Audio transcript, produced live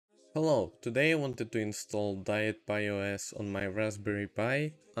Hello, today I wanted to install DietPi OS on my Raspberry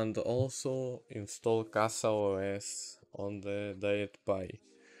Pi and also install CasaOS on the DietPi.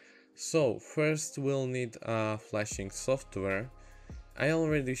 So first we'll need a flashing software. I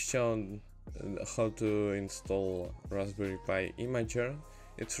already shown how to install Raspberry Pi Imager.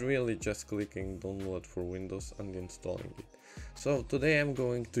 It's really just clicking download for Windows and installing it. So today I'm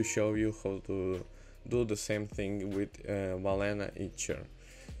going to show you how to do the same thing with balena Etcher.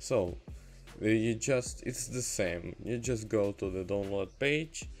 So it's the same. You just go to the download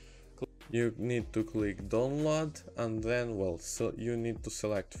page. You need to click download and then so you need to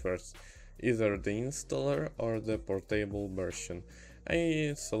select first either the installer or the portable version.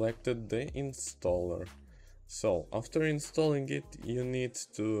 I selected the installer. So after installing it, you need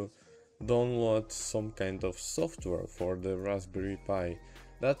to download some kind of software for the Raspberry Pi.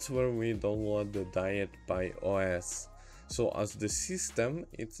 That's where we download the DietPi OS. So as the system,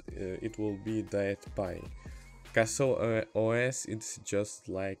 it will be DietPi. CasaOS, it's just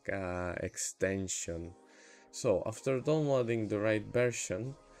like an extension. So after downloading the right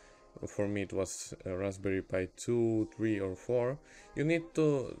version, for me it was Raspberry Pi 2, 3 or 4, you need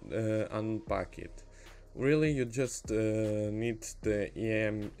to unpack it. Really, you just need the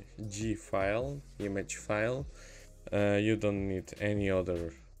img file, image file. You don't need any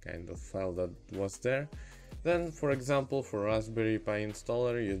other kind of file that was there. Then, for example, for Raspberry Pi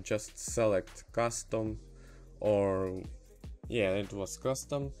installer, you just select custom, or yeah, it was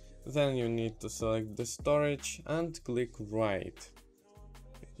custom. Then you need to select the storage and click write.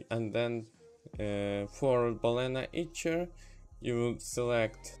 And then for balena Etcher, you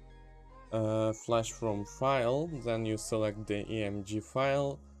select flash from file, then you select the img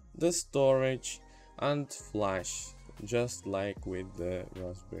file, the storage and flash, just like with the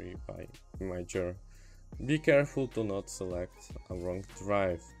Raspberry Pi Imager. Be careful to not select a wrong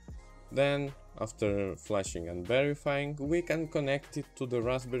drive. Then, after flashing and verifying, we can connect it to the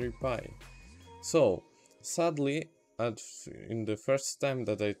Raspberry Pi. So, sadly, in the first time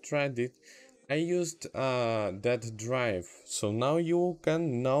that I tried it, I used a dead drive. So now you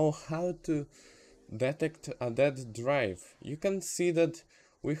can know how to detect a dead drive. You can see that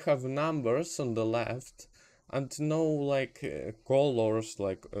we have numbers on the left and no colors,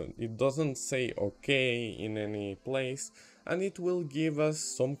 it doesn't say OK in any place, and it will give us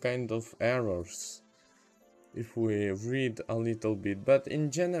some kind of errors if we read a little bit. But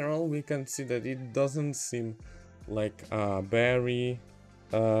in general, we can see that it doesn't seem like a very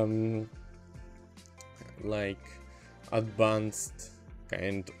like advanced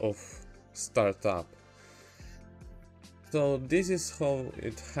kind of startup. So this is how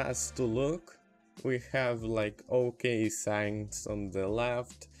it has to look. We have like OK signs on the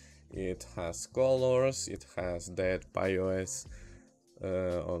left, it has colors, it has DietPi OS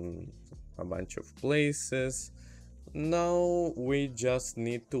on a bunch of places. Now we just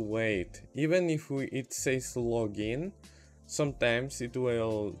need to wait. Even if it says login, sometimes it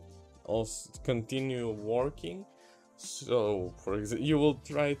will also continue working. So for example, you will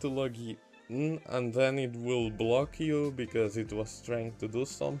try to log in and then it will block you because it was trying to do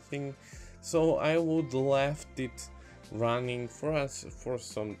something. So I would left it running for us for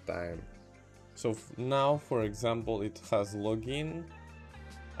some time. So now, for example, it has login,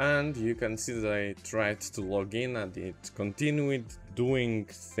 and you can see that I tried to log in and it continued doing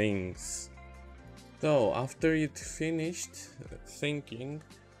things. So after it finished thinking,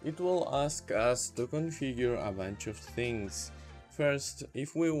 it will ask us to configure a bunch of things. First,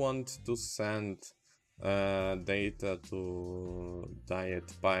 if we want to send data to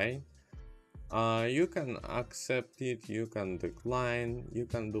DietPi, you can accept it, you can decline, you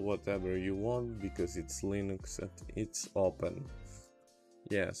can do whatever you want because it's Linux and it's open.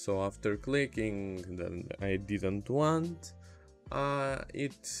 Yeah, so after clicking then I didn't want,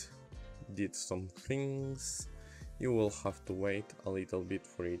 it did some things. You will have to wait a little bit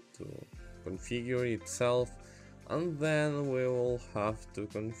for it to configure itself, and then we will have to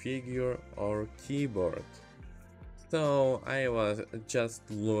configure our keyboard. So I was just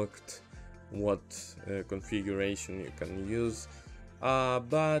looked what configuration you can use,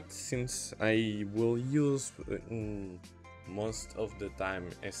 but since I will use most of the time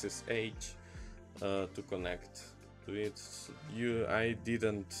SSH to connect to it, I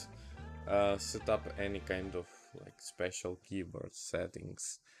didn't set up any kind of special keyboard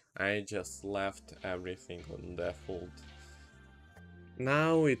settings. I just left everything on default.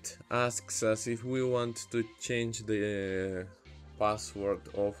 Now it asks us if we want to change the password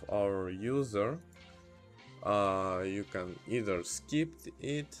of our user. You can either skip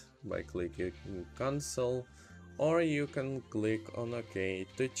it by clicking cancel, or you can click on OK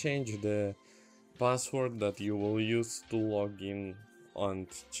to change the password that you will use to log in and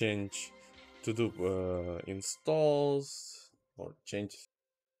change to do installs or change.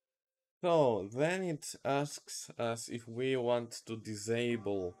 So then it asks us if we want to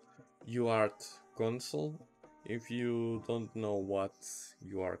disable UART console. If you don't know what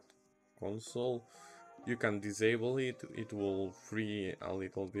UART console, you can disable it. It will free a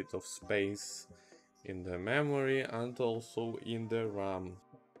little bit of space in the memory and also in the RAM.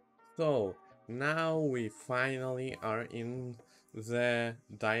 So now we finally are in the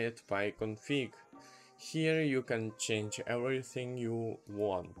DietPi config. Here you can change everything you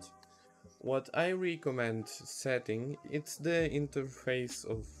want. What I recommend setting, it's the interface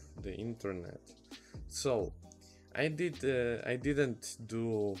of the internet. So I didn't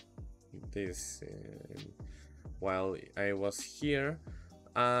do this while I was here.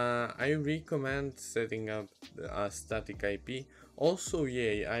 I recommend setting up a static IP. Also,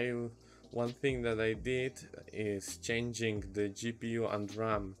 one thing that I did is changing the GPU and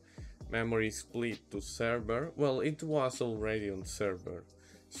RAM memory split to server. Well, it was already on server,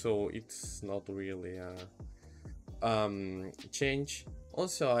 so it's not really a change.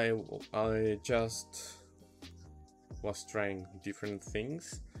 Also, I just was trying different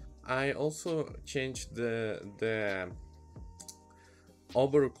things. I also changed the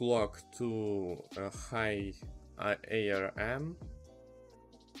overclock to a high ARM.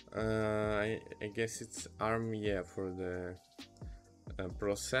 I guess it's ARM, yeah, for the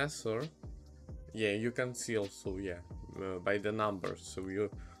processor. Yeah, you can see also, yeah, by the numbers. So you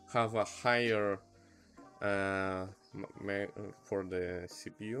have a higher for the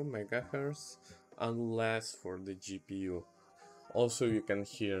CPU megahertz and less for the GPU. Also, you can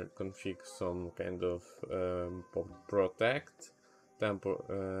here config some kind of protect,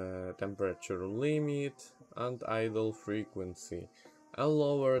 temperature limit, and idle frequency. I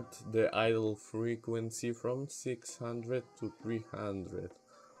lowered the idle frequency from 600 to 300,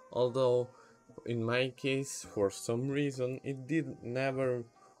 although in my case, for some reason, it never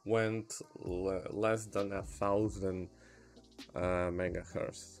went less than 1000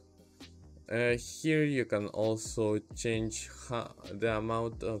 megahertz. Here you can also change the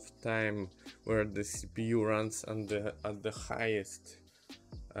amount of time where the CPU runs at the highest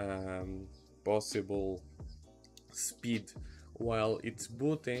possible speed while it's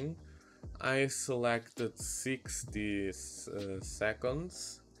booting. I selected 60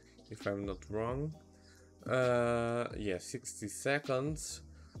 seconds, if I'm not wrong. Yeah, 60 seconds.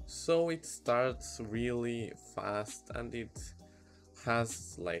 So it starts really fast and it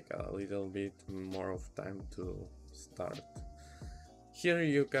has like a little bit more of time to start. Here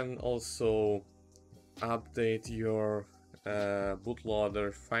you can also update your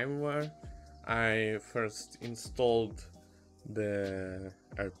bootloader firmware. I first installed the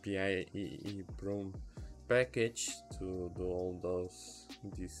RPI Broom package to do all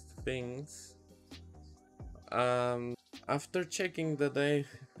these things. After checking that I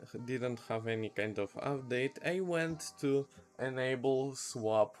didn't have any kind of update, I went to enable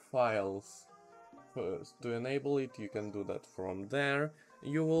swap files. First, to enable it, you can do that from there.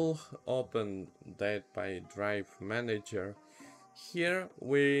 You will open DietPi Drive Manager. Here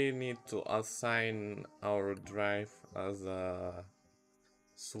we need to assign our drive as a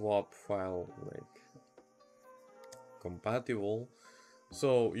swap file, like compatible.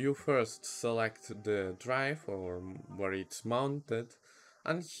 So you first select the drive or where it's mounted,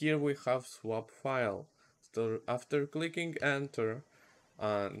 and here we have swap file. So after clicking enter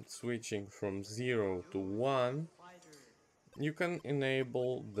and switching from 0 to 1, you can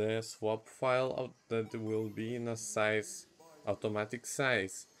enable the swap file that will be in a size, automatic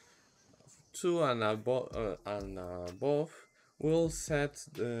size. 2 and above will set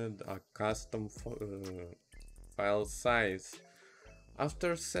a custom file size.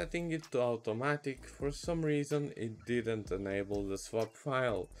 After setting it to automatic, for some reason it didn't enable the swap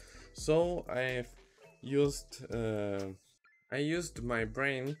file. So I used my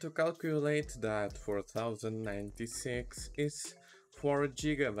brain to calculate that 4096 is 4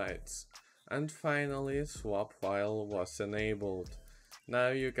 gigabytes. And finally swap file was enabled. Now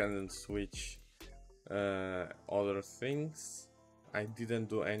you can switch other things. I didn't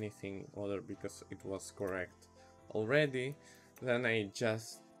do anything other because it was correct already. Then I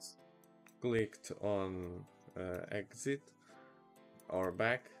just clicked on exit or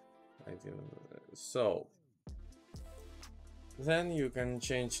back. I didn't. So then you can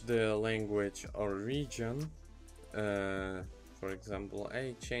change the language or region. For example,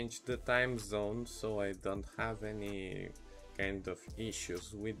 I changed the time zone so I don't have any kind of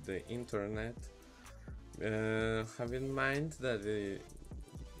issues with the internet. have in mind that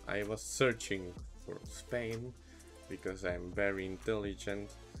I was searching for Spain because I'm very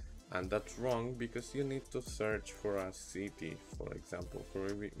intelligent, and that's wrong because you need to search for a city. For example, for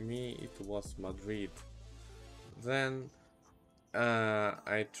me it was Madrid. Then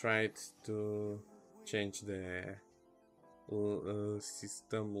I tried to change the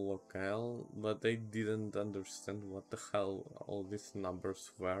system locale, but I didn't understand what the hell all these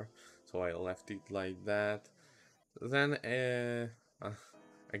numbers were, so I left it like that. Then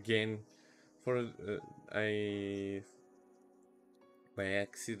again, for I by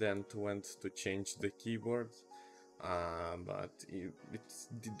accident went to change the keyboard, but it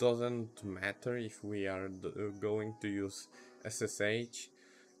doesn't matter if we are going to use SSH.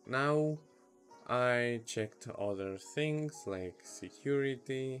 Now I checked other things like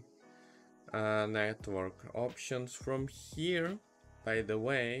security, network options. From here, by the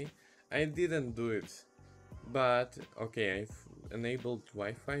way, I didn't do it, but okay, I've enabled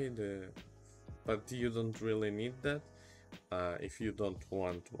Wi-Fi, but you don't really need that if you don't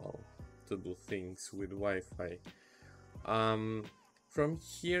want, well, to do things with Wi-Fi. From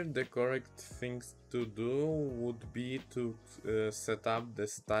here, the correct things to do would be to set up the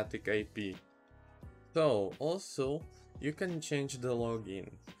static IP. So also you can change the login.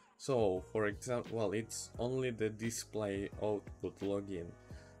 So for example, well, it's only the display output login.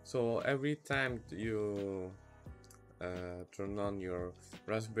 So every time you turn on your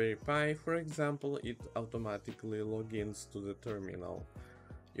Raspberry Pi, for example, it automatically logins to the terminal.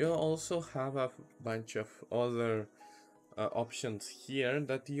 You also have a bunch of other options here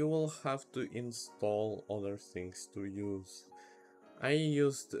that you will have to install other things to use. I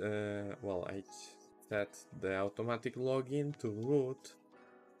used, well, I set the automatic login to root,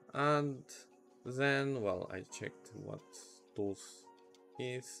 and then, well, I checked what tools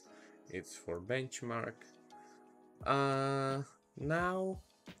is. It's for benchmark. Now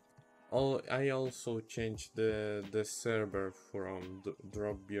I also changed the server from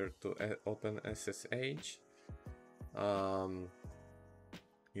Dropbeer to OpenSSH.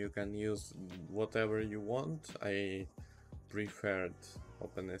 You can use whatever you want. I preferred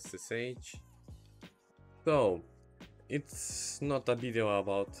OpenSSH. So it's not a video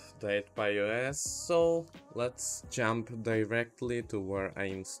about DietPi OS, so let's jump directly to where I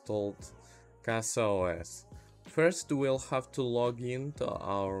installed CasaOS. First, we'll have to log in to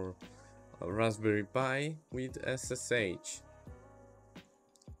our Raspberry Pi with SSH.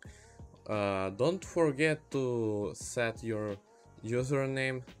 Don't forget to set your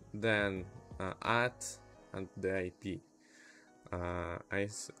username, then and the IP. I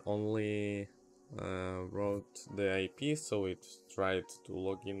only wrote the IP, so it tried to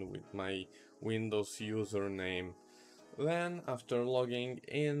log in with my Windows username. Then, after logging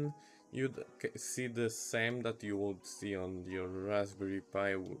in, you'd see the same that you would see on your Raspberry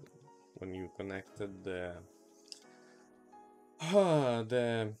Pi when you connected the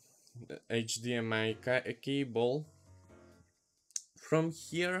HDMI cable. From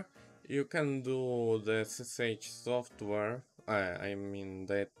here, you can do the SSH software, I mean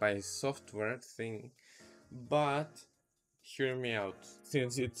the DietPi software thing, but hear me out.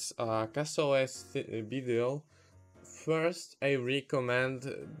 Since it's a CasaOS video, first I recommend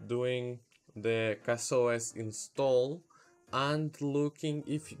doing the CasaOS install and looking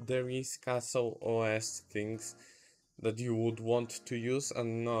if there is CasaOS things that you would want to use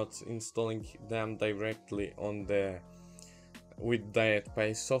and not installing them directly on the with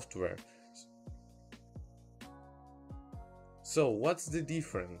DietPi software. So what's the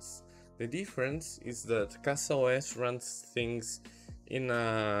difference? The difference is that CasaOS runs things in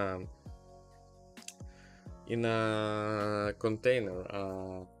a container.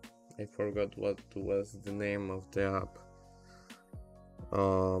 I forgot what was the name of the app.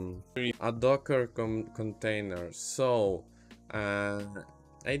 A Docker container. So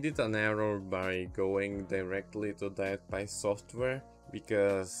I did an error by going directly to DietPi software,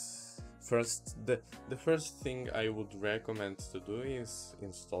 because the first thing I would recommend to do is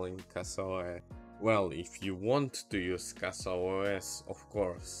installing CasaOS. Well, if you want to use CasaOS, of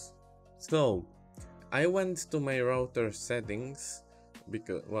course. So I went to my router settings,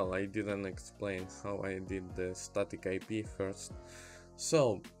 because, well, I didn't explain how I did the static IP first.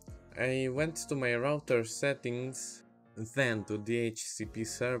 So I went to my router settings, then to DHCP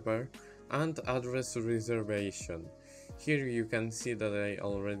server and address reservation. Here you can see that I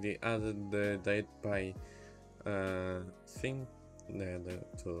already added the DietPi thing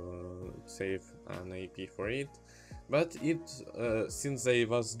to save an IP for it, but since I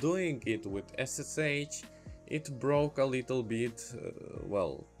was doing it with SSH, it broke a little bit.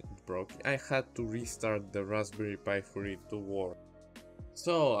 Well, it broke. I had to restart the Raspberry Pi for it to work.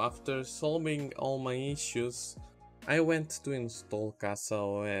 So after solving all my issues, I went to install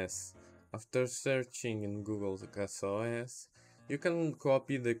CasaOS. After searching in Google CasaOS, you can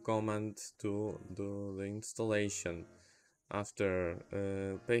copy the command to do the installation. After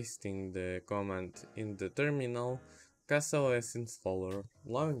pasting the command in the terminal, CasaOS installer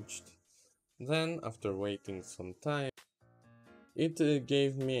launched. Then, after waiting some time, it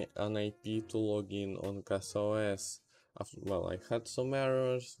gave me an IP to log in on CasaOS. Well, I had some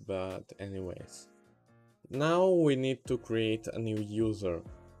errors, but anyways. Now we need to create a new user.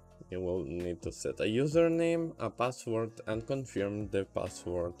 You will need to set a username, a password, and confirm the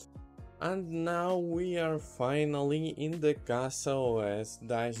password. And now we are finally in the CasaOS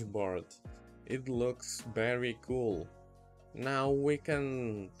dashboard. It looks very cool. Now we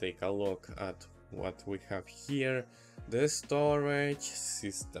can take a look at what we have here: the storage,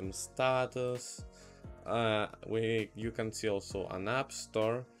 system status, you can see also an app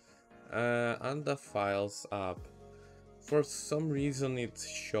store and the files app. For some reason it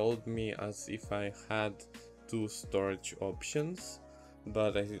showed me as if I had two storage options,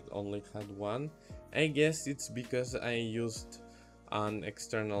 but I only had one. I guess it's because I used an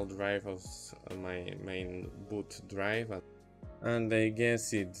external drive as my main boot drive, and I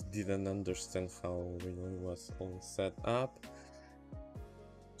guess it didn't understand how it was all set up.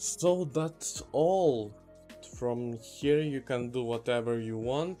 So that's all. From here you can do whatever you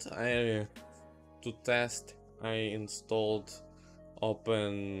want. To test, I installed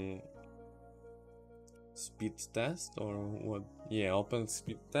Open Speed Test, or what? Yeah, Open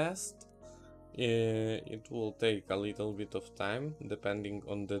Speed Test. It will take a little bit of time depending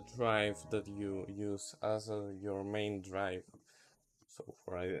on the drive that you use as your main drive. So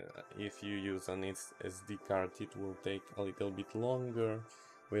if you use an SD card, it will take a little bit longer.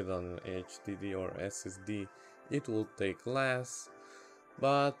 With an HDD or SSD, it will take less.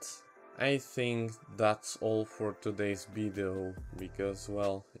 But I think that's all for today's video, because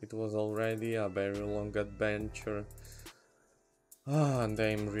well, it was already a very long adventure. And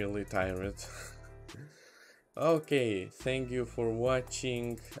I'm really tired. Okay, thank you for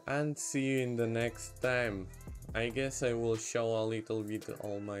watching and see you in the next time. I guess I will show a little bit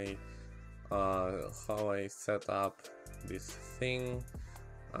all my how I set up this thing,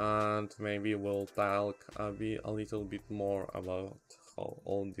 and maybe we'll talk a little bit more about how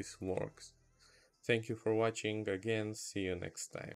all this works. Thank you for watching again, see you next time.